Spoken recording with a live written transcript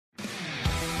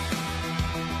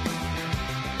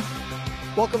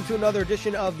Welcome to another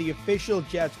edition of the Official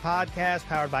Jets podcast,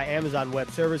 powered by Amazon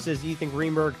Web Services. Ethan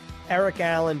Greenberg, Eric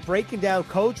Allen, breaking down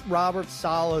Coach Robert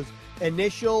Saleh's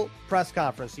initial press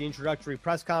conference, the introductory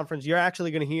press conference. You're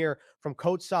actually going to hear from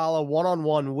Coach Saleh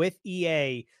one-on-one with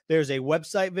EA. There's a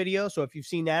website video, so if you've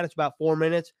seen that, it's about 4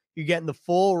 minutes. You're getting the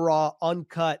full, raw,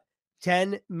 uncut,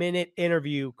 10-minute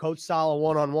interview, Coach Saleh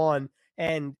one-on-one.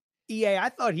 And EA, I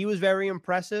thought he was very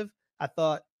impressive. I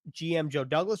thought GM Joe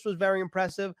Douglas was very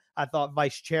impressive. I thought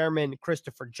Vice Chairman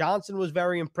Christopher Johnson was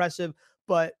very impressive.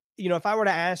 But, if I were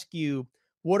to ask you,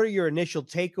 what are your initial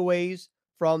takeaways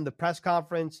from the press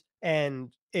conference?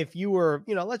 And if you were,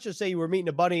 let's just say you were meeting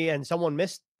a buddy and someone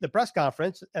missed the press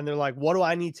conference and they're like, what do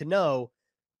I need to know?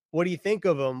 What do you think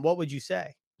of them? What would you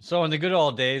say? So in the good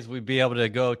old days, we'd be able to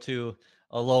go to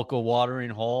a local watering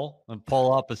hole and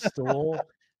pull up a stool.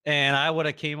 And I would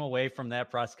have came away from that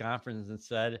press conference and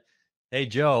said, hey,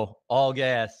 Joe, all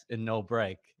gas and no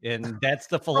break. And that's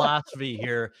the philosophy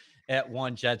here at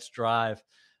One Jets Drive.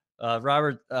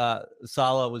 Robert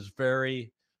Saleh was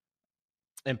very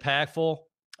impactful.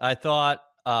 I thought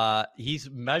he's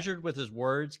measured with his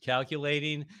words,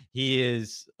 calculating. He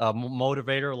is a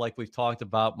motivator, like we've talked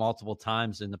about multiple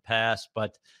times in the past.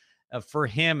 But for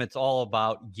him, it's all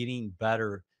about getting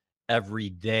better every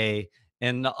day.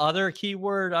 And the other key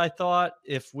word, I thought,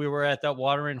 if we were at that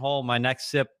watering hole, my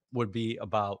next sip would be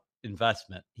about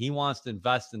investment. He wants to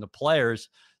invest in the players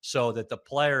so that the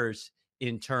players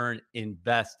in turn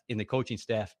invest in the coaching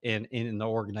staff and in the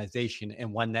organization.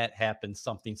 And when that happens,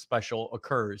 something special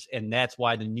occurs. And that's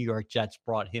why the New York Jets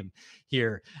brought him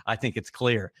here. I think it's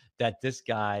clear that this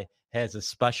guy has a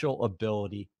special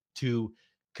ability to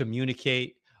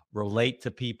communicate, relate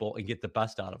to people, and get the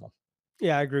best out of them.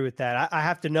 Yeah, I agree with that. I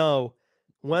have to know,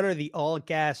 when are the all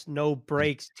gas, no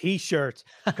brakes t-shirts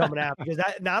coming out? Because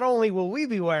that, not only will we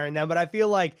be wearing them, but I feel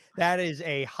like that is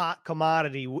a hot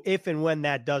commodity if and when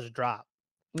that does drop.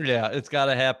 Yeah, it's got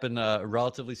to happen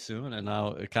relatively soon. And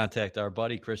I'll contact our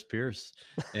buddy Chris Pierce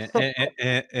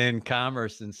in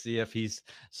Commerce and see if he's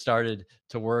started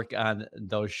to work on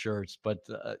those shirts. But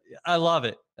I love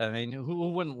it. I mean, who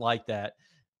wouldn't like that?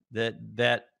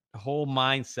 That whole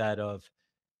mindset of,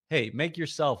 hey, make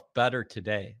yourself better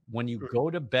today. When you go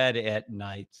to bed at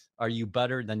night, are you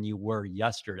better than you were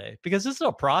yesterday? Because this is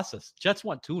a process. Jets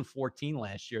went 2-14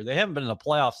 last year. They haven't been in the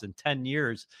playoffs in 10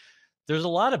 years. There's a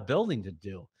lot of building to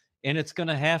do, and it's going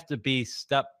to have to be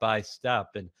step by step.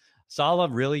 And Saleh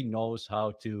really knows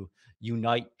how to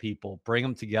unite people, bring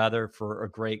them together for a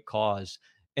great cause.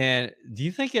 And do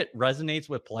you think it resonates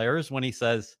with players when he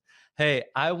says, hey,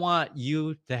 I want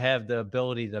you to have the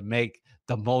ability to make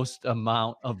the most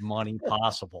amount of money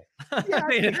possible? Yeah, I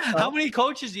mean, how many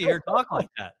coaches do you hear talk like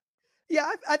that?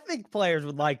 Yeah, I think players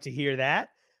would like to hear that.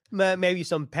 Maybe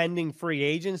some pending free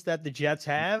agents that the Jets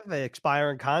have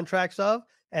expiring contracts of.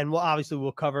 And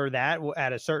we'll cover that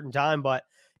at a certain time. But,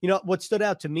 what stood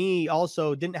out to me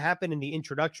also didn't happen in the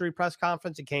introductory press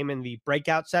conference. It came in the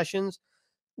breakout sessions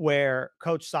where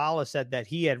Coach Saleh said that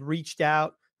he had reached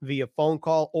out via phone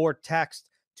call or text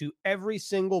to every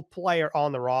single player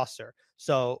on the roster.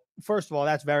 So first of all,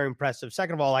 that's very impressive.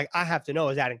 Second of all, I have to know,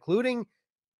 is that including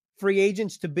free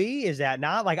agents to be? Is that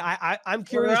not? I'm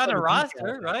curious. They're on the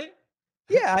roster, right?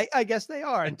 Yeah, I guess they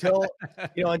are until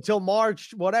until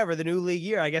March, whatever the new league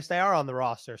year. I guess they are on the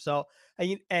roster. So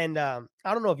I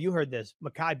don't know if you heard this.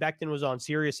 Mekhi Becton was on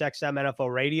Sirius XM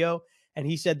NFL radio, and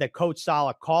he said that Coach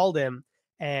Saleh called him,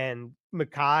 and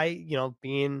Mekhi,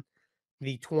 being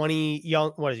the 22,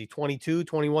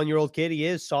 21-year-old kid he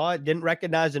is, saw it, didn't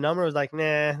recognize the number, was like,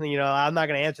 nah, I'm not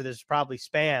going to answer this. It's probably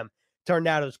spam. Turned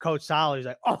out it was Coach Saleh. He's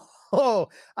like, oh,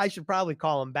 I should probably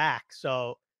call him back.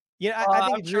 So, I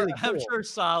think it's really cool. I'm sure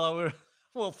Saleh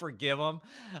will forgive him.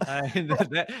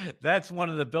 That's one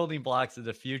of the building blocks of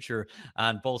the future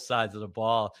on both sides of the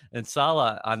ball. And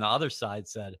Saleh on the other side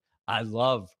said, I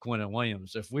love Quinnen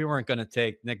Williams. If we weren't going to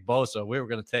take Nick Bosa, we were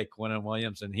going to take Quinnen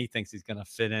Williams, and he thinks he's going to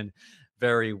fit in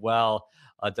very well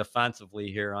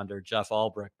defensively here under Jeff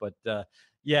Ulbrich. But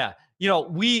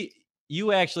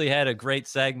you actually had a great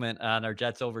segment on our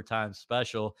Jets Overtime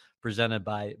special presented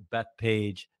by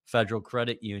Bethpage Federal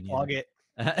Credit Union. Plug it.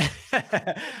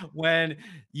 When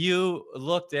you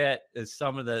looked at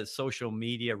some of the social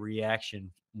media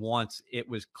reaction once it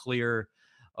was clear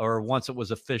or once it was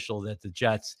official that the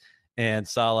Jets and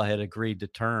Saleh had agreed to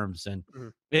terms, and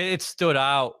it stood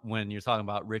out when you're talking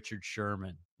about Richard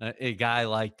Sherman, a guy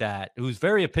like that who's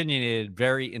very opinionated,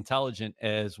 very intelligent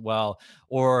as well.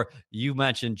 Or you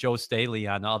mentioned Joe Staley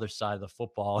on the other side of the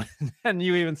football, and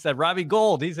you even said Robbie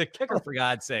Gould. He's a kicker for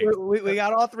God's sake. We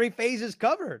got all three phases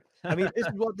covered. I mean, this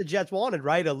is what the Jets wanted,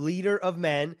 right? A leader of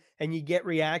men, and you get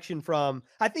reaction from.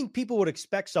 I think people would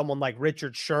expect someone like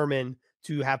Richard Sherman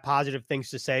to have positive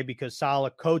things to say because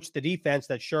Saleh coached the defense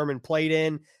that Sherman played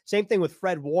in. Same thing with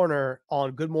Fred Warner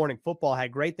on Good Morning Football,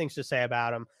 had great things to say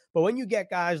about him. But when you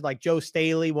get guys like Joe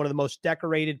Staley, one of the most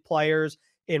decorated players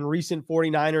in recent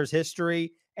 49ers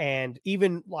history, and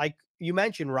even like you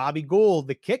mentioned, Robbie Gould,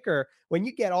 the kicker, when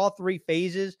you get all three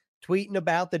phases tweeting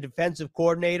about the defensive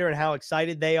coordinator and how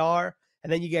excited they are,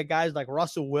 and then you get guys like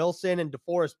Russell Wilson and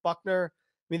DeForest Buckner.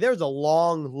 I mean, there's a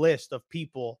long list of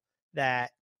people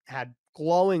that had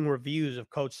glowing reviews of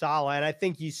Coach Saleh, and I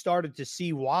think you started to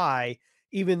see why,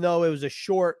 even though it was a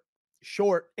short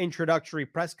introductory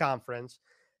press conference.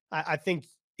 I think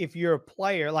if you're a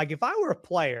player, like if I were a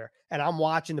player and I'm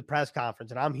watching the press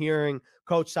conference and I'm hearing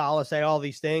Coach Saleh say all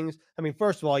these things, I mean,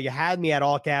 first of all, you had me at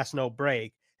all gas, no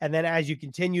break. And then as you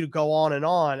continue to go on,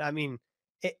 I mean,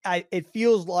 it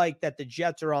feels like that the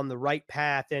Jets are on the right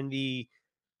path, and the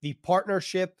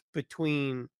partnership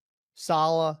between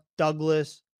Saleh,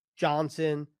 Douglas,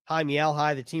 Johnson, Jaime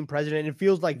Elhai, the team president, it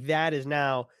feels like that is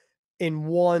now in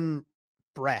one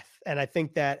breath. And I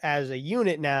think that as a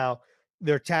unit now,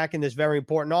 they're attacking this very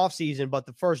important offseason, but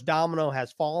the first domino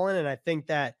has fallen. And I think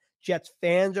that Jets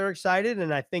fans are excited.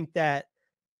 And I think that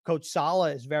Coach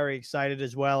Saleh is very excited,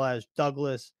 as well as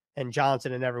Douglas and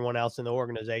Johnson and everyone else in the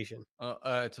organization.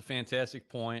 It's a fantastic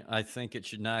point. I think it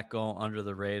should not go under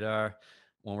the radar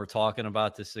when we're talking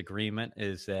about this agreement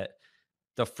is that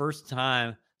the first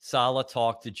time Saleh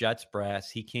talked to Jets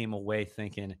brass, he came away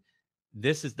thinking,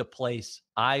 this is the place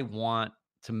I want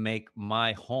to make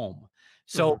my home.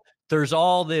 So there's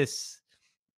all this,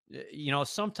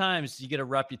 sometimes you get a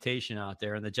reputation out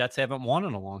there, and the Jets haven't won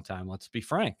in a long time. Let's be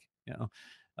frank,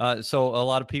 so a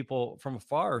lot of people from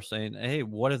afar are saying, hey,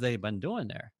 what have they been doing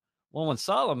there? Well, when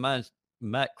Saleh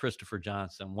met Christopher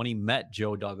Johnson, when he met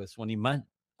Joe Douglas, when he met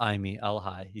Jaime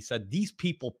Elhai, he said, these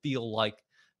people feel like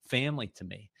family to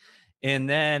me. And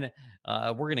then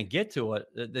we're going to get to it,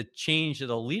 the change of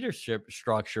the leadership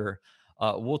structure.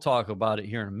 We'll talk about it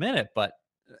here in a minute, but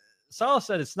Saleh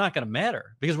said it's not going to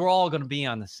matter because we're all going to be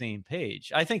on the same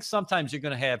page. I think sometimes you're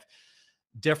going to have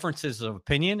differences of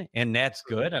opinion, and that's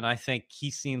good. And I think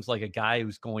he seems like a guy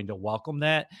who's going to welcome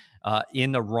that.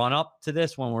 In the run up to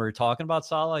this, when we were talking about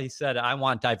Saleh, he said, I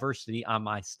want diversity on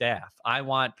my staff. I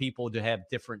want people to have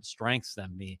different strengths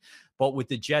than me. But with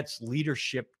the Jets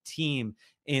leadership team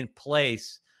in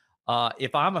place,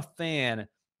 if I'm a fan,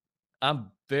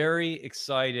 I'm very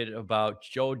excited about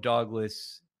Joe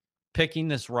Douglas picking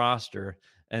this roster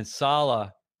and Saleh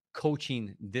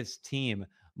coaching this team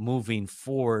moving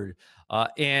forward.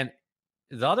 And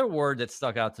the other word that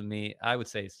stuck out to me, I would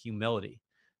say, is humility.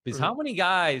 Because how many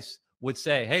guys would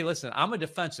say, hey, listen, I'm a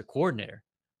defensive coordinator.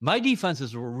 My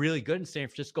defenses were really good in San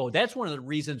Francisco. That's one of the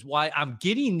reasons why I'm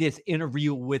getting this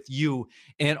interview with you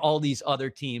and all these other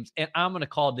teams, and I'm going to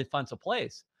call defensive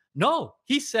plays. No,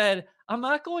 he said, I'm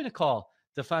not going to call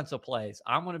defensive plays.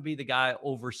 I'm going to be the guy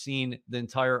overseeing the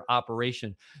entire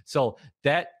operation. So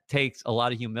that takes a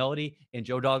lot of humility. And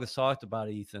Joe Douglas talked about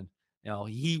it, Ethan.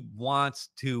 He wants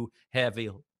to have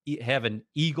an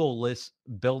egoless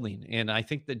building. And I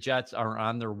think the Jets are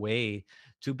on their way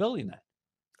to building that.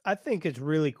 I think it's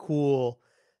really cool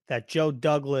that Joe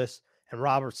Douglas and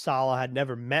Robert Saleh had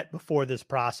never met before this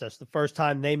process. The first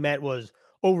time they met was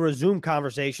over a Zoom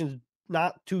conversation,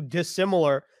 not too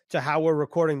dissimilar to how we're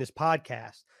recording this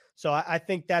podcast. So I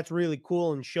think that's really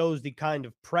cool and shows the kind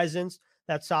of presence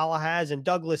that Saleh has. And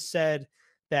Douglas said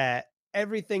that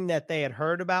everything that they had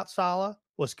heard about Saleh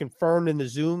was confirmed in the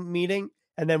Zoom meeting.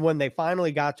 And then when they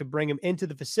finally got to bring him into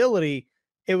the facility,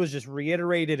 it was just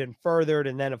reiterated and furthered.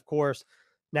 And then, of course,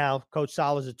 now Coach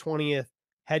Saleh is the 20th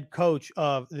head coach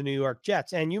of the New York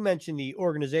Jets. And you mentioned the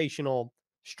organizational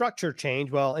structure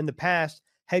change. Well, in the past,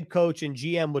 head coach and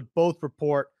GM would both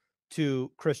report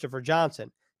to Christopher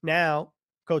Johnson. Now,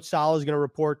 Coach Saleh is going to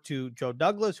report to Joe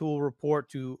Douglas, who will report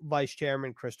to Vice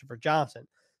Chairman Christopher Johnson.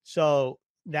 So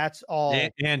that's all.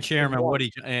 And Chairman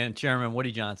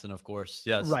Woody Johnson, of course.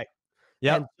 Yes. Right.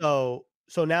 Yeah. And so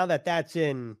now that that's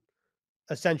in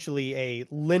essentially a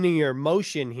linear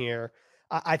motion here,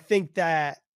 I think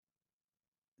that,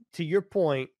 to your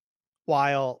point,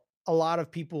 while a lot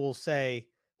of people will say,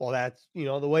 well, that's,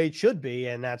 the way it should be,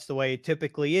 and that's the way it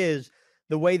typically is,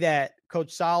 the way that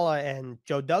Coach Saleh and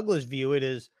Joe Douglas view it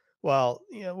is, well,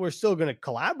 we're still going to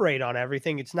collaborate on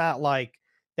everything. It's not like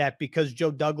that because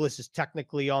Joe Douglas is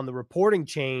technically on the reporting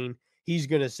chain, he's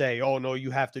going to say, oh, no,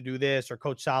 you have to do this, or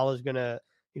Coach Saleh is going to,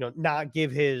 not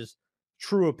give his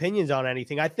true opinions on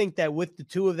anything. I think that with the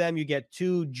two of them, you get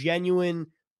two genuine,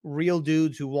 real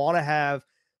dudes who want to have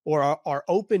or are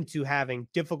open to having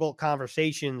difficult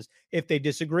conversations if they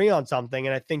disagree on something.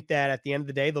 And I think that at the end of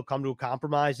the day, they'll come to a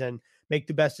compromise and make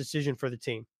the best decision for the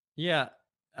team. Yeah,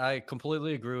 I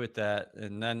completely agree with that.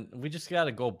 And then we just got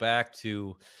to go back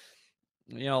to,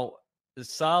 you know,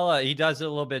 Salah, he does it a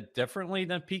little bit differently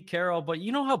than Pete Carroll, but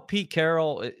you know how Pete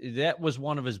Carroll, that was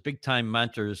one of his big time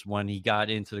mentors when he got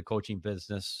into the coaching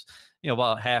business,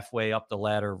 about halfway up the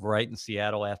ladder, right in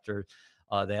Seattle after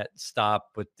that stop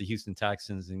with the Houston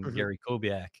Texans and Mhm. Gary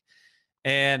Kubiak.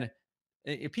 And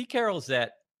Pete Carroll's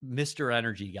that Mr.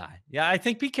 Energy guy. Yeah, I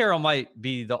think Pete Carroll might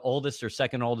be the oldest or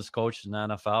second oldest coach in the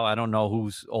NFL. I don't know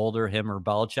who's older, him or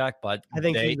Belichick, but I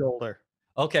think he's older.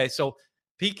 okay, so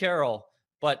Pete Carroll,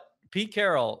 but Pete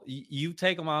Carroll, you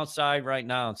take him outside right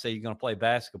now and say you're going to play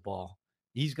basketball.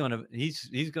 He's gonna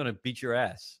beat your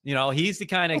ass. He's the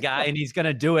kind of guy, and he's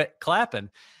gonna do it clapping,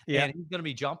 Yeah. and he's gonna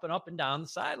be jumping up and down the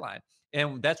sideline,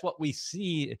 and that's what we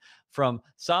see from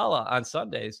Salah on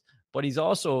Sundays. But he's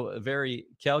also very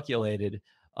calculated,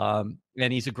 and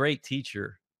he's a great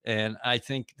teacher. And I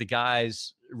think the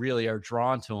guys really are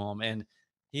drawn to him, and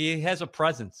he has a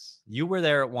presence. You were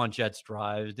there at one Jets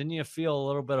drive. Didn't you feel a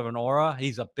little bit of an aura?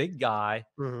 He's a big guy.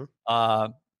 Mhm. Uh,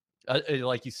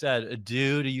 like you said, a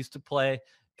dude who used to play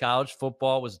college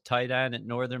football, was a tight end at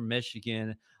Northern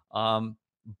Michigan.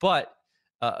 But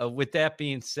with that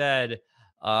being said,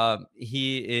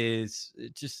 he is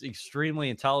just extremely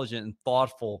intelligent and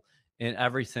thoughtful in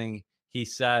everything he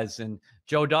says. And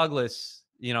Joe Douglas,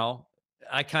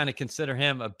 I kind of consider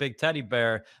him a big teddy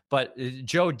bear, but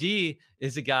Joe D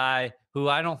is a guy who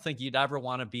I don't think you'd ever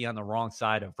want to be on the wrong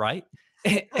side of, right?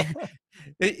 And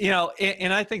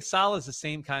I think Salah is the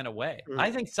same kind of way. Mhm.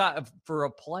 I think for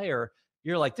a player,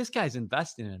 you're like, this guy's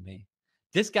investing in me.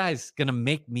 This guy's going to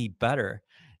make me better.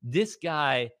 This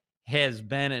guy has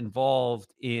been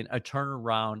involved in a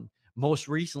turnaround most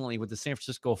recently with the San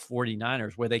Francisco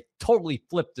 49ers, where they totally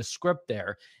flipped the script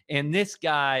there. And this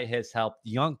guy has helped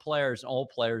young players and old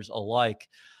players alike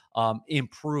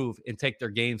improve and take their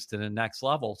games to the next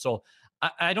level. So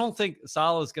I don't think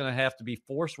Salah is going to have to be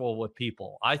forceful with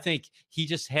people. I think he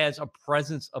just has a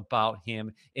presence about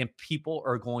him, and people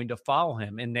are going to follow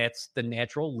him. And that's the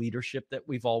natural leadership that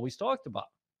we've always talked about.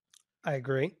 I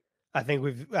agree. I think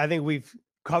we've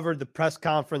covered the press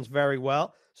conference very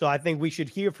well. So I think we should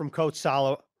hear from Coach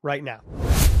Saleh right now.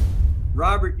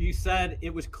 Robert, you said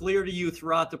it was clear to you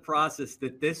throughout the process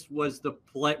that this was the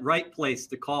right place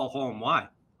to call home. Why?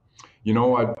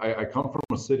 I come from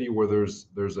a city where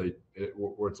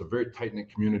where it's a very tight knit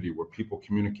community where people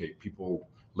communicate, people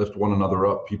lift one another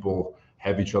up, people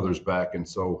have each other's back, and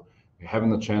so having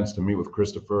the chance to meet with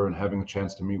Christopher and having the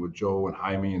chance to meet with Joe and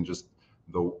Jaime and just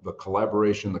the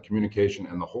collaboration, the communication,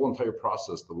 and the whole entire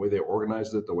process, the way they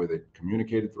organized it, the way they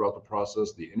communicated throughout the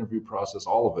process, the interview process,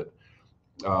 all of it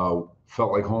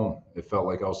felt like home. It felt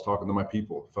like I was talking to my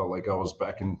people. It felt like I was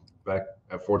back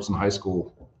at Fortson High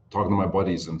School talking to my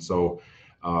buddies. And so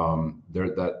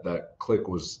that click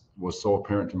was so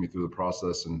apparent to me through the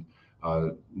process. And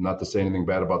not to say anything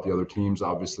bad about the other teams,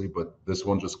 obviously, but this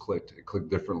one just clicked. It clicked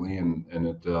differently, and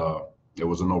it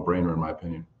was a no-brainer in my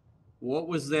opinion. What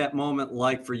was that moment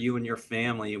like for you and your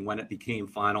family when it became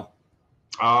final?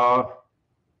 It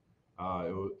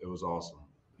was awesome.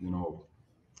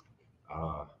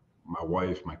 My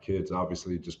wife, my kids,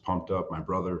 obviously just pumped up. My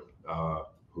brother,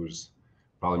 who's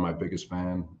probably my biggest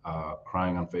fan,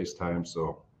 crying on FaceTime.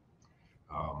 So,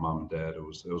 mom and dad, it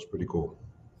was pretty cool.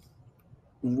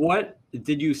 What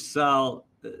did you sell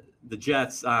the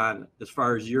Jets on as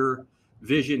far as your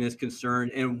vision is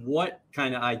concerned, and what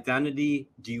kind of identity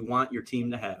do you want your team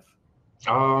to have?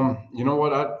 You know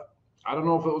what? I don't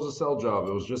know if it was a sell job.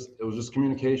 It was just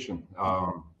communication.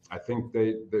 I think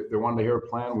they wanted to hear a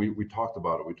plan. We talked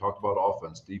about it. We talked about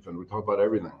offense, defense. We talked about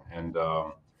everything. And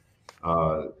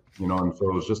and so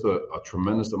it was just a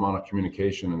tremendous amount of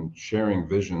communication and sharing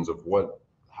visions of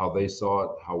how they saw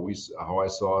it, how I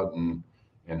saw it, and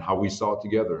how we saw it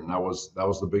together. And that was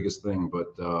the biggest thing.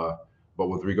 But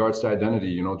with regards to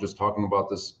identity, just talking about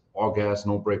this all gas,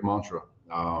 no brake mantra.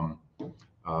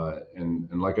 And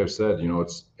like I've said,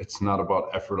 it's not about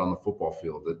effort on the football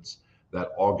field. It's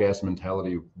that all gas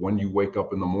mentality. When you wake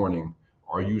up in the morning,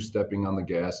 are you stepping on the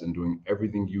gas and doing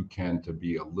everything you can to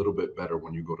be a little bit better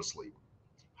when you go to sleep?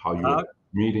 How you approach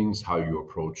meetings, how you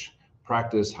approach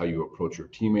practice, how you approach your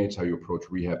teammates, how you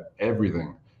approach rehab,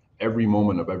 everything, every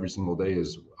moment of every single day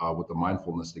is with the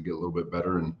mindfulness to get a little bit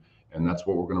better. And and that's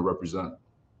what we're going to represent.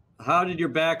 How did your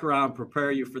background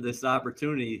prepare you for this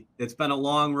opportunity? It's been a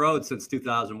long road since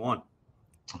 2001.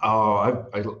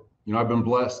 I've been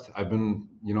blessed. I've been,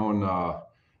 and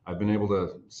I've been able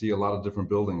to see a lot of different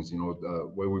buildings.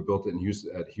 The way we built it in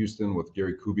Houston with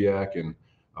Gary Kubiak, and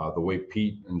the way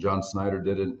Pete and John Snyder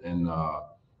did it in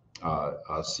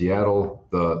Seattle.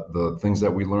 The things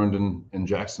that we learned in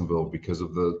Jacksonville because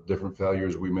of the different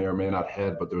failures we may or may not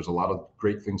had, but there's a lot of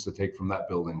great things to take from that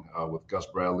building with Gus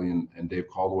Bradley and Dave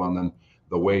Caldwell, and then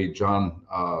the way John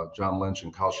Lynch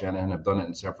and Kyle Shanahan have done it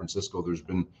in San Francisco. There's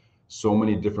been so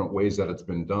many different ways that it's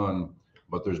been done,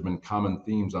 but there's been common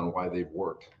themes on why they've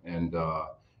worked, and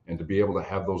to be able to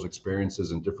have those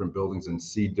experiences in different buildings and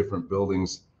see different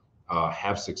buildings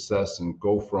have success and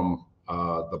go from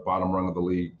the bottom rung of the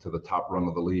league to the top rung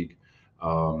of the league,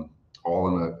 all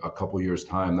in a couple of years'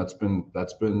 time. That's been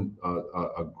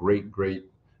a great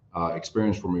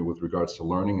experience for me with regards to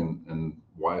learning, and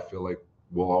why I feel like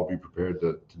we'll all be prepared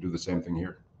to do the same thing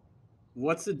here.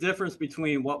 What's the difference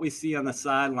between what we see on the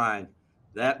sideline,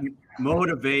 that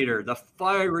motivator, the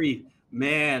fiery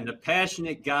man, the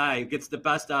passionate guy who gets the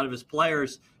best out of his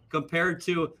players, compared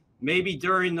to maybe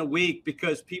during the week,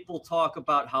 because people talk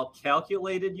about how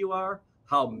calculated you are,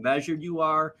 how measured you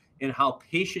are, and how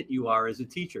patient you are as a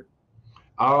teacher?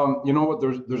 You know what?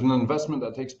 There's an investment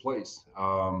that takes place.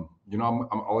 I'll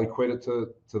equate it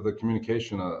to the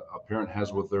communication a parent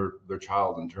has with their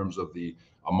child in terms of the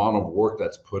amount of work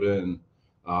that's put in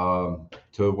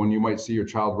to when you might see your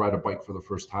child ride a bike for the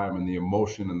first time, and the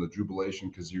emotion and the jubilation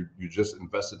because you just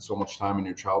invested so much time in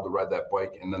your child to ride that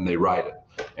bike, and then they ride it,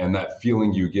 and that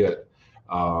feeling you get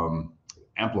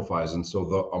amplifies. And so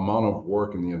the amount of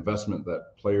work and the investment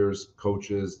that players,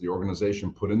 coaches, the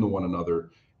organization put into one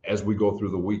another as we go through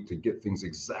the week to get things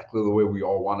exactly the way we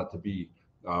all want it to be,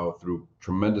 through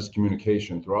tremendous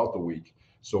communication throughout the week.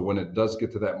 So when it does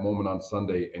get to that moment on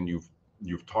Sunday, and you've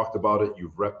talked about it,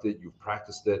 you've repped it, you've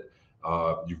practiced it,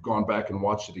 you've gone back and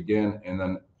watched it again, and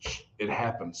then it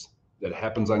happens. It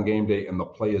happens on game day, and the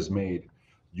play is made.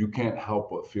 You can't help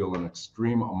but feel an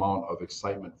extreme amount of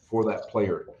excitement for that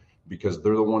player, because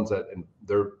they're the ones and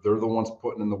they're the ones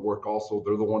putting in the work. Also,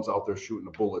 they're the ones out there shooting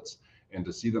the bullets, and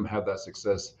to see them have that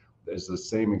success is the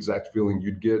same exact feeling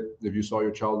you'd get if you saw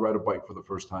your child ride a bike for the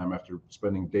first time after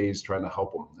spending days trying to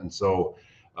help them. And so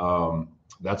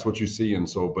that's what you see. And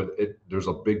so, but there's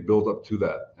a big buildup to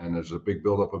that, and there's a big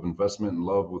buildup of investment and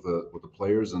love with the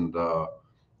players, and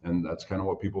that's kind of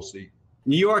what people see.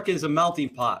 New York is a melting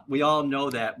pot. We all know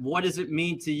that. What does it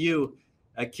mean to you,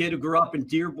 a kid who grew up in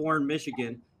Dearborn,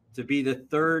 Michigan, to be the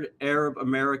third Arab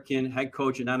American head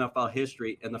coach in NFL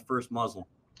history and the first Muslim?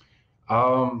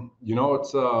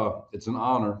 It's an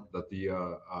honor that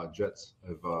the Jets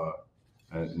have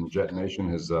and Jet Nation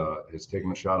has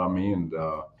taken a shot on me, and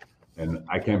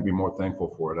I can't be more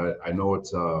thankful for it. I know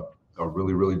it's a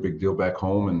really, really big deal back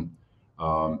home, and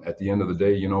at the end of the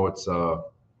day,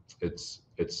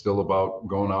 it's still about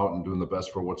going out and doing the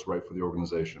best for what's right for the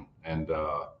organization. And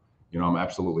I'm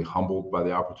absolutely humbled by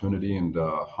the opportunity, and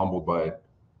humbled by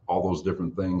all those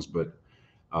different things, but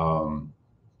I'm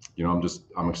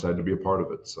excited to be a part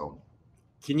of it. So,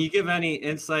 can you give any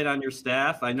insight on your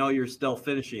staff? I know you're still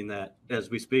finishing that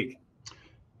as we speak.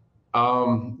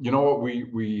 You know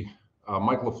what?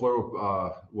 Mike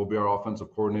LaFleur will be our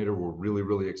offensive coordinator. We're really,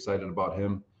 really excited about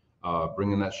him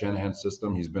bringing that Shanahan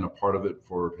system. He's been a part of it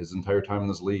for his entire time in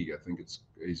this league. I think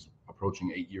he's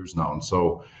approaching 8 years now, and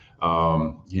so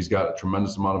he's got a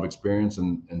tremendous amount of experience.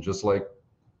 And just like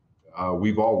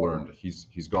we've all learned,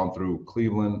 he's gone through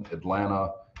Cleveland,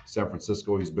 Atlanta, San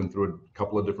Francisco. He's been through a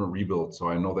couple of different rebuilds, so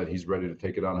I know that he's ready to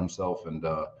take it on himself. And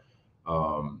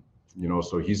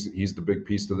so he's the big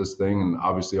piece to this thing, and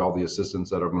obviously all the assistants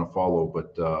that are going to follow.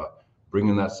 But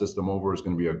bringing that system over is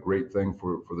going to be a great thing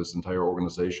for this entire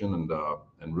organization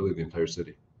and really the entire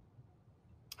city.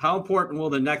 How important will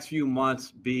the next few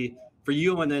months be for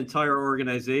you and the entire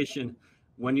organization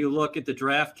when you look at the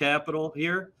draft capital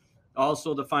here,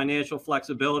 also the financial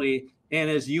flexibility, and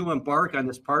as you embark on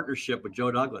this partnership with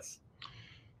Joe Douglas?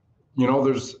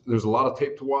 There's a lot of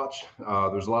tape to watch.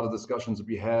 There's a lot of discussions to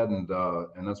be had, and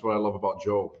that's what I love about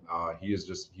Joe. He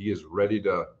is ready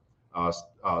to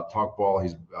talk ball.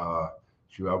 He's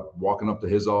walking up to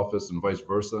his office and vice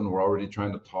versa, and we're already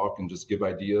trying to talk and just give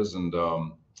ideas. And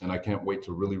I can't wait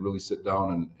to really, really sit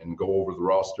down and go over the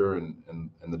roster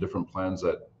and the different plans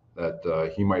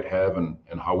that he might have, and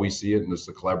how we see it, and just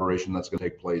the collaboration that's going to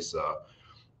take place.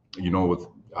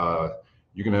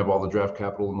 You can have all the draft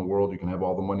capital in the world, you can have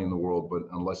all the money in the world, but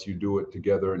unless you do it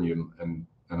together and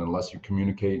unless you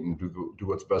communicate and do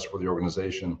what's best for the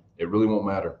organization, it really won't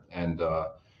matter. And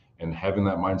and having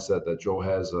that mindset that Joe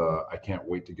has, I can't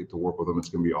wait to get to work with him. It's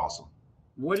going to be awesome.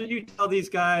 What did you tell these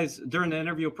guys during the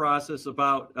interview process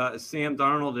about Sam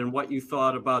Darnold and what you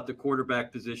thought about the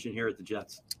quarterback position here at the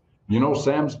Jets?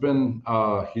 Sam's been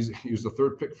he was the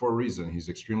third pick for a reason. He's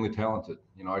extremely talented.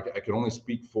 I can only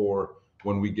speak for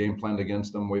when we game planned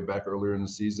against him way back earlier in the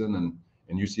season,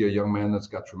 and you see a young man that's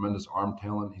got tremendous arm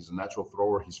talent. He's a natural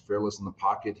thrower. He's fearless in the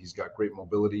pocket. He's got great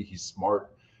mobility. He's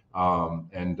smart,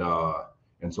 and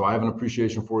so I have an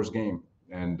appreciation for his game.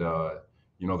 And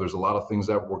there's a lot of things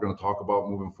that we're going to talk about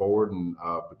moving forward, and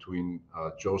between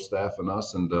Joe's staff and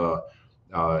us, and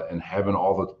having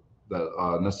all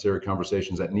the necessary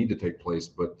conversations that need to take place.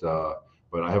 But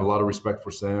I have a lot of respect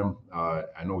for Sam.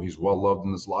 I know he's well loved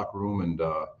in this locker room,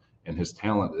 and his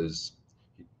talent's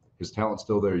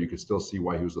still there. You could still see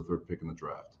why he was the third pick in the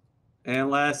draft.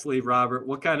 And lastly, Robert,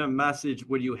 what kind of message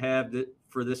would you have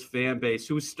for this fan base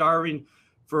who's starving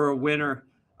for a winner?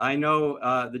 I know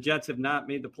the Jets have not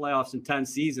made the playoffs in 10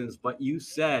 seasons, but you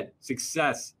said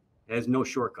success has no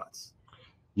shortcuts.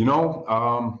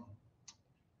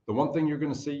 The one thing you're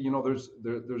going to see,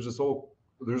 there's this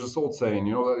old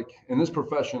saying, like in this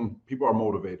profession, people are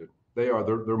motivated.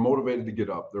 They're motivated to get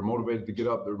up. They're motivated to get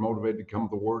up. They're motivated to come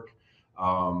to work.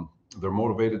 They're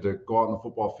motivated to go out on the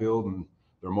football field, and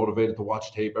they're motivated to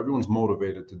watch tape. Everyone's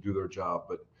motivated to do their job,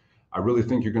 but I really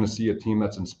think you're going to see a team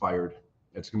that's inspired.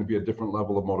 It's going to be a different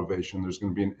level of motivation. There's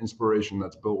going to be an inspiration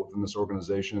that's built within this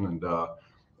organization, and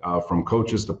from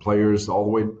coaches to players, all the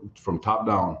way from top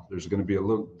down, there's going to be a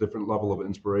little different level of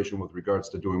inspiration with regards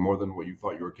to doing more than what you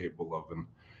thought you were capable of. And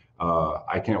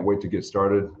I can't wait to get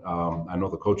started. I know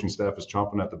the coaching staff is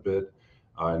chomping at the bit.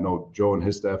 I know Joe and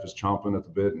his staff is chomping at the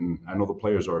bit, and I know the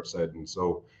players are excited. And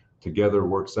so together,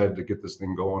 we're excited to get this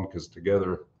thing going, because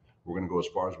together we're going to go as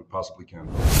far as we possibly can.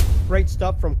 Great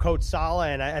stuff from Coach Saleh,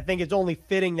 and I think it's only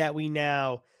fitting that we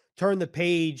now turn the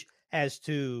page as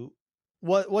to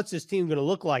what's this team going to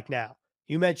look like now.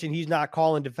 You mentioned he's not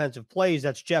calling defensive plays.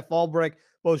 That's Jeff Ulbrich,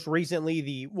 most recently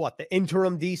the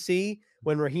interim DC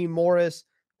when Raheem Morris,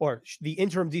 or the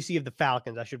interim DC of the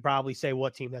Falcons. I should probably say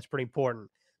what team. That's pretty important.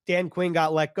 Dan Quinn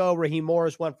got let go. Raheem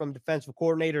Morris went from defensive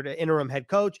coordinator to interim head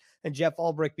coach, and Jeff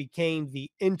Ulbrich became the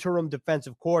interim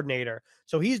defensive coordinator.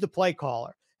 So he's the play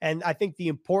caller. And I think the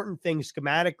important thing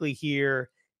schematically here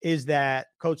is that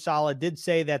Coach Saleh did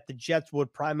say that the Jets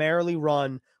would primarily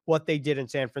run what they did in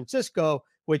San Francisco,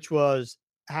 which was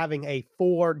having a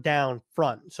 4-down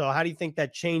front. So how do you think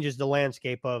that changes the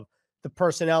landscape of the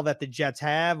personnel that the Jets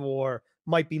have or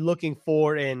might be looking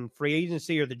for in free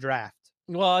agency or the draft?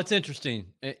 Well, it's interesting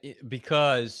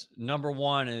because number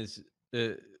one is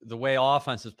the way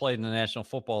offense is played in the National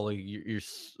Football League.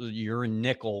 You're in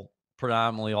nickel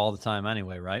predominantly all the time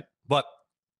anyway, right? But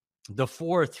the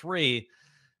 4-3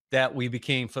 that we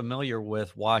became familiar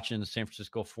with watching the San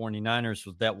Francisco 49ers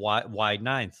was that wide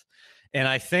ninth. And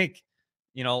I think,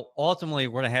 ultimately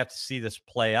we're going to have to see this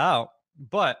play out,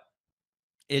 but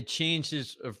it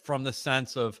changes from the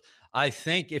sense of, I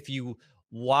think if you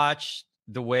watch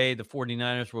the way the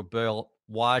 49ers were built,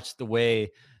 watch the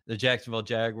way the Jacksonville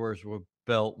Jaguars were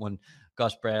built when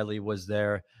Gus Bradley was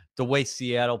there, the way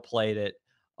Seattle played it,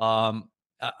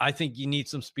 I think you need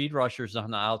some speed rushers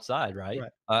on the outside, right?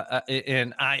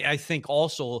 And I think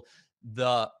also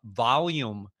the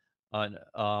volume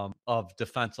of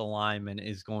defensive linemen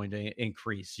is going to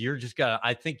increase.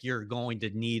 I think you're going to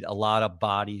need a lot of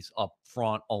bodies up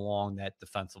front along that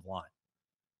defensive line.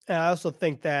 And I also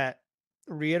think that,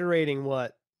 reiterating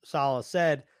what Saleh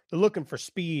said, they're looking for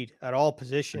speed at all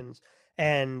positions.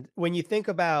 And when you think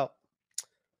about,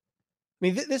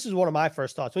 this is one of my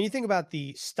first thoughts. When you think about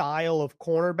the style of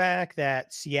cornerback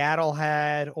that Seattle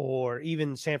had, or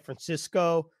even San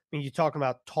Francisco, you're talking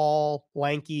about tall,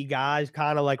 lanky guys,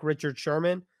 kind of like Richard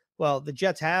Sherman. Well, the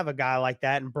Jets have a guy like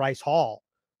that in Bryce Hall,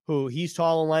 who he's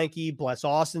tall and lanky. Bless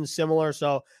Austin's similar.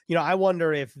 So, I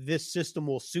wonder if this system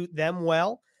will suit them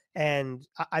well. And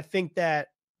I think that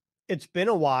it's been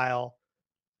a while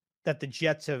that the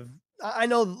Jets have, I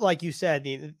know, like you said,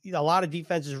 a lot of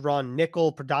defenses run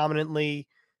nickel predominantly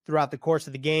throughout the course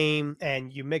of the game,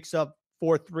 and you mix up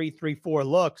 4-3, 3-4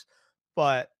 looks,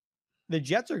 but the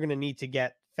Jets are going to need to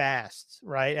get fast,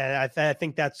 right? And I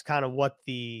think that's kind of what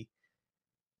the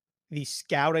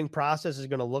scouting process is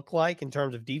going to look like in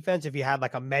terms of defense. If you have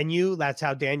like a menu, that's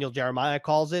how Daniel Jeremiah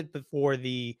calls it, before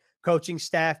the coaching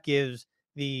staff gives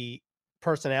the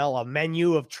personnel a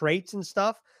menu of traits and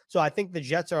stuff. So I think the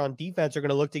Jets on defense are going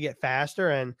to look to get faster.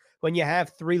 And when you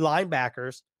have 3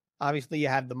 linebackers, obviously you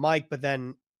have the Mike, but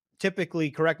then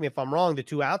typically, correct me if I'm wrong, the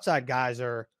 2 outside guys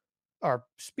are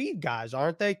speed guys,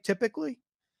 aren't they? Typically.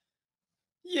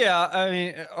 Yeah, I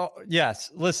mean,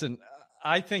 yes. Listen,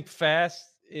 I think fast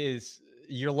is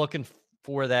you're looking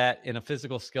for that in a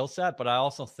physical skill set, but I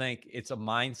also think it's a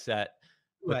mindset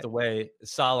with Right. the way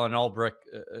Saleh and Ulbrich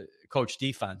coach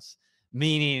defense,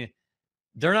 meaning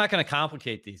they're not going to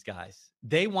complicate these guys.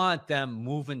 They want them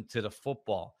moving to the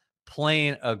football,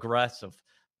 playing aggressive,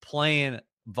 playing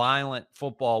violent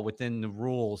football within the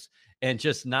rules, and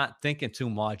just not thinking too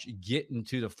much, getting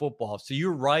to the football. So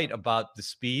you're right about the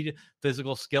speed,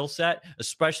 physical skill set,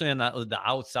 especially on the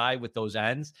outside with those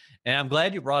ends. And I'm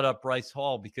glad you brought up Bryce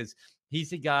Hall because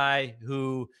he's a guy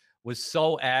who was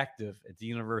so active at the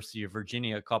University of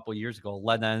Virginia a couple of years ago,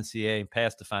 led the NCAA in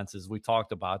pass defenses. We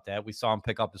talked about that. We saw him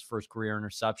pick up his first career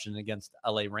interception against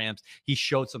the LA Rams. He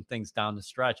showed some things down the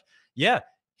stretch. Yeah,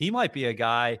 he might be a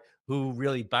guy who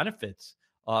really benefits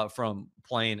from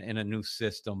playing in a new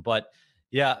system. But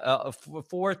yeah,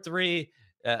 4-3,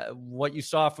 what you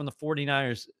saw from the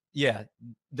 49ers, yeah,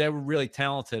 they were really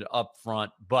talented up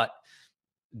front, but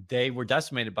they were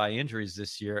decimated by injuries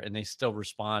this year and they still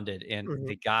responded and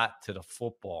they got to the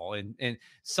football. And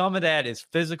some of that is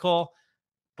physical,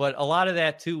 but a lot of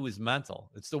that too was mental.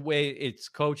 It's the way it's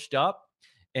coached up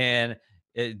and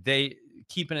they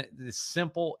keeping it as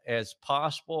simple as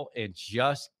possible and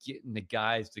just getting the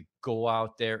guys to go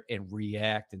out there and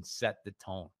react and set the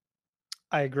tone.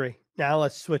 I agree. Now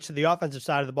let's switch to the offensive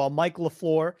side of the ball. Mike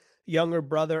LaFleur, younger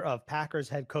brother of Packers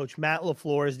head coach Matt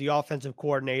LaFleur, is the offensive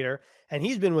coordinator, and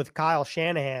he's been with Kyle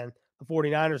Shanahan, the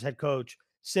 49ers head coach,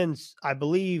 since I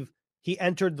believe he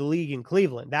entered the league in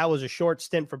Cleveland. That was a short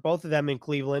stint for both of them in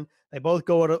Cleveland. They both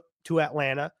go to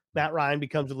Atlanta. Matt Ryan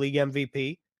becomes the league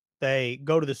MVP. They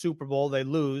go to the Super Bowl. They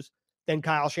lose. Then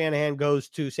Kyle Shanahan goes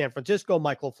to San Francisco.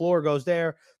 Mike LaFleur goes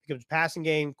there, becomes passing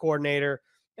game coordinator,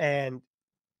 and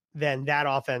then that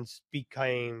offense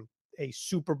became a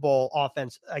Super Bowl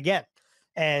offense again.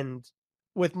 And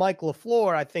with Mike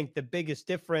LaFleur, I think the biggest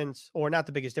difference, or not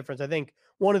the biggest difference, I think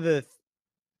one of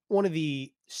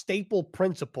the staple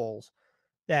principles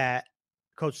that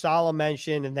Coach Saleh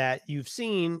mentioned and that you've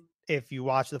seen if you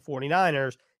watch the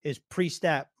 49ers is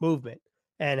pre-snap movement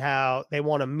and how they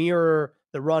want to mirror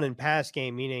the run and pass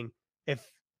game, meaning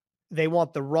if they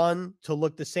want the run to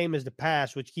look the same as the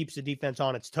pass, which keeps the defense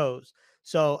on its toes.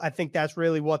 So I think that's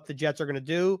really what the Jets are going to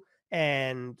do.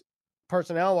 And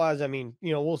personnel wise, I mean,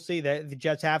 we'll see that the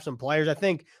Jets have some players. I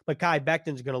think Mekhi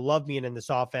Becton's going to love being in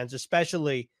this offense,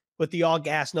 especially with the all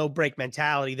gas, no break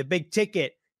mentality. The big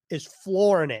ticket is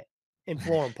flooring it in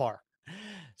Florham Park.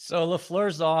 So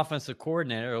LaFleur's the offensive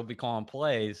coordinator. He'll be calling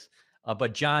plays,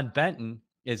 but John Benton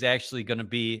is actually going to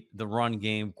be the run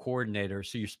game coordinator.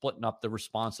 So you're splitting up the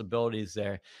responsibilities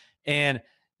there. And,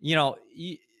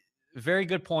 very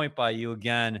good point by you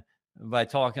again by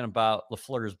talking about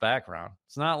LaFleur's background.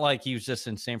 It's not like he was just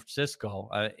in San Francisco.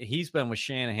 He's been with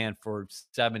Shanahan for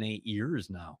 7-8 years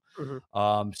now.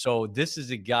 So this is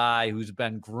a guy who's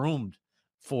been groomed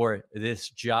for this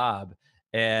job.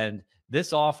 And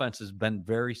this offense has been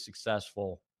very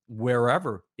successful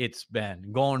wherever it's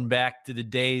been, going back to the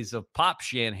days of Pop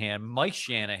Shanahan, Mike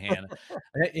Shanahan,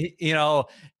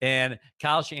 and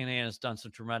Kyle Shanahan has done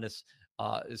some tremendous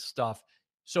stuff.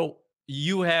 So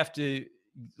you have to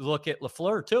look at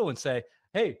LaFleur too and say,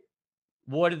 hey,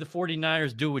 what did the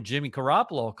 49ers do with Jimmy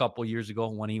Garoppolo a couple of years ago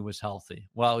when he was healthy?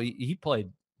 Well, he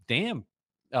played damn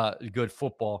good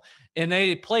football, and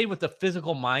they played with a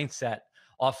physical mindset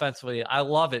offensively. I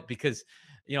love it because,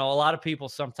 a lot of people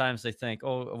sometimes they think,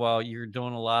 oh, well, you're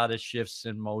doing a lot of shifts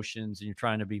and motions and you're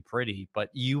trying to be pretty, but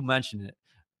you mentioned it.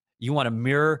 You want to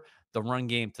mirror the run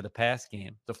game to the pass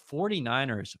game. The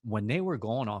 49ers, when they were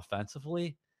going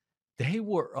offensively, they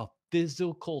were a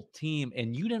physical team,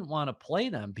 and you didn't want to play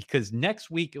them because next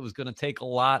week it was going to take a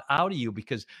lot out of you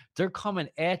because they're coming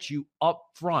at you up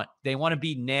front. They want to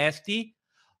be nasty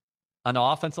on the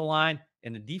offensive line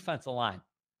and the defensive line.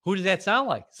 Who does that sound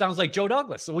like? Sounds like Joe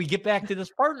Douglas. So we get back to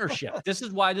this partnership. This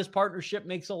is why this partnership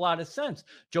makes a lot of sense.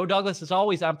 Joe Douglas has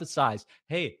always emphasized,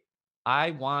 hey,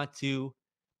 I want to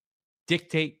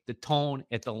dictate the tone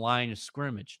at the line of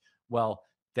scrimmage. Well,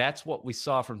 that's what we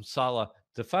saw from Saleh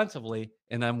defensively,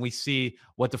 and then we see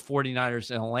what the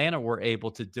 49ers in Atlanta were able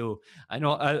to do. I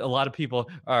know a lot of people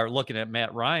are looking at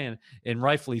Matt Ryan, and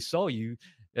rightfully so.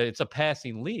 It's a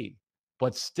passing league,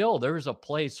 but still there's a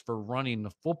place for running the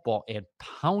football and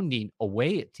pounding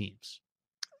away at teams.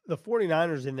 The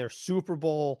 49ers in their Super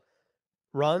Bowl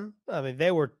run, I mean,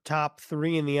 they were top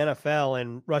 3 in the NFL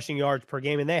in rushing yards per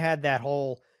game, and they had that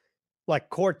whole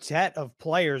quartet of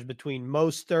players between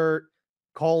Mostert,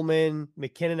 Coleman,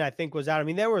 McKinnon, I think was out. I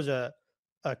mean, there was a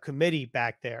committee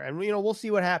back there, and we'll see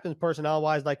what happens personnel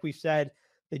wise. Like we said,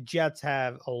 the Jets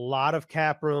have a lot of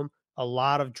cap room. a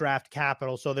lot of draft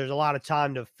capital. So there's a lot of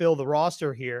time to fill the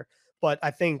roster here. But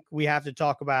I think we have to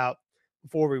talk about,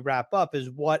 before we wrap up, is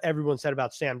what everyone said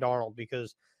about Sam Darnold,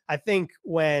 because I think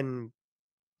when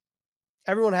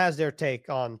everyone has their take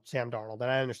on Sam Darnold, and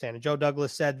I understand it. Joe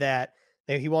Douglas said that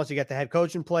he wants to get the head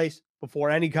coach in place before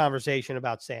any conversation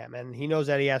about Sam. And he knows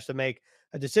that he has to make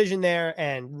a decision there,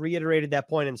 and reiterated that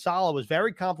point. And Saleh was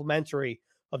very complimentary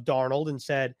of Darnold and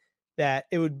said that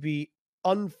it would be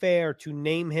unfair to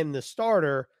name him the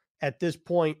starter at this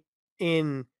point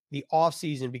in the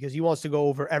offseason, because he wants to go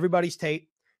over everybody's tape.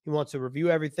 He wants to review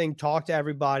everything, talk to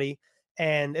everybody.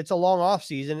 And it's a long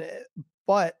offseason.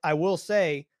 But I will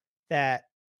say that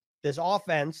this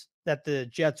offense that the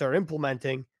Jets are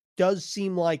implementing does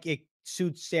seem like it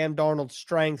suits Sam Darnold's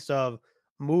strengths of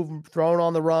throwing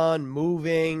on the run,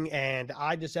 moving, and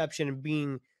eye deception, and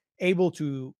being able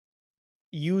to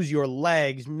use your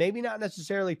legs, maybe not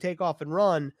necessarily take off and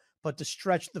run, but to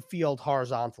stretch the field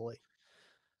horizontally.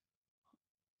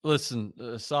 Listen,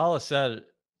 Saleh said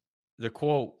the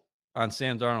quote on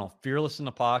Sam Darnold: fearless in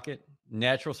the pocket,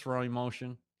 natural throwing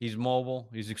motion. He's mobile.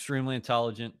 He's extremely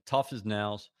intelligent, tough as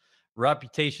nails.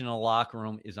 Reputation in the locker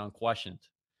room is unquestioned.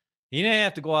 He didn't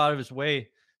have to go out of his way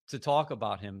to talk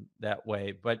about him that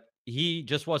way, but he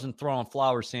just wasn't throwing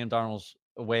flowers Sam Darnold's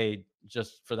way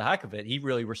just for the heck of it. He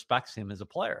really respects him as a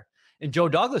player. And Joe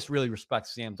Douglas really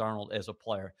respects Sam Darnold as a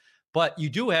player. But you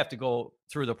do have to go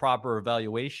through the proper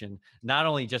evaluation, not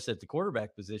only just at the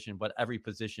quarterback position, but every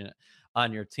position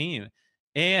on your team.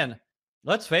 And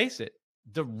let's face it,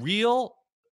 the real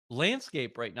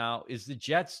landscape right now is the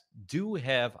Jets do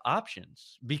have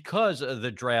options because of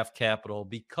the draft capital,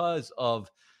 because of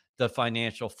the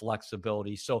financial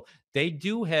flexibility. So they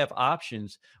do have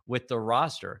options with the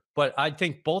roster. But I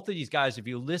think both of these guys, if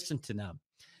you listen to them,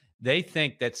 they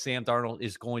think that Sam Darnold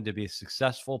is going to be a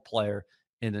successful player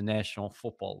in the National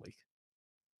Football League.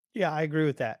 Yeah, I agree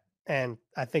with that. And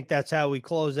I think that's how we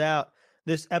close out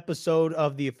this episode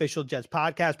of the Official Jets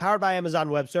podcast, powered by Amazon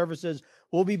Web Services.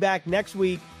 We'll be back next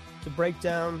week to break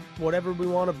down whatever we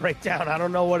want to break down. I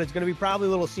don't know what it's going to be. Probably a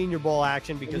little Senior Bowl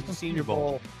action, because the Senior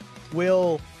Bowl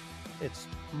it's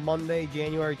Monday,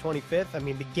 January 25th. I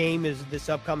mean, the game is this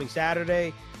upcoming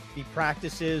Saturday. The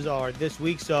practices are this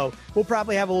week. So we'll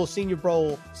probably have a little Senior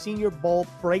Bowl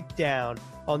breakdown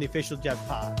on the Official Jets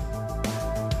pod.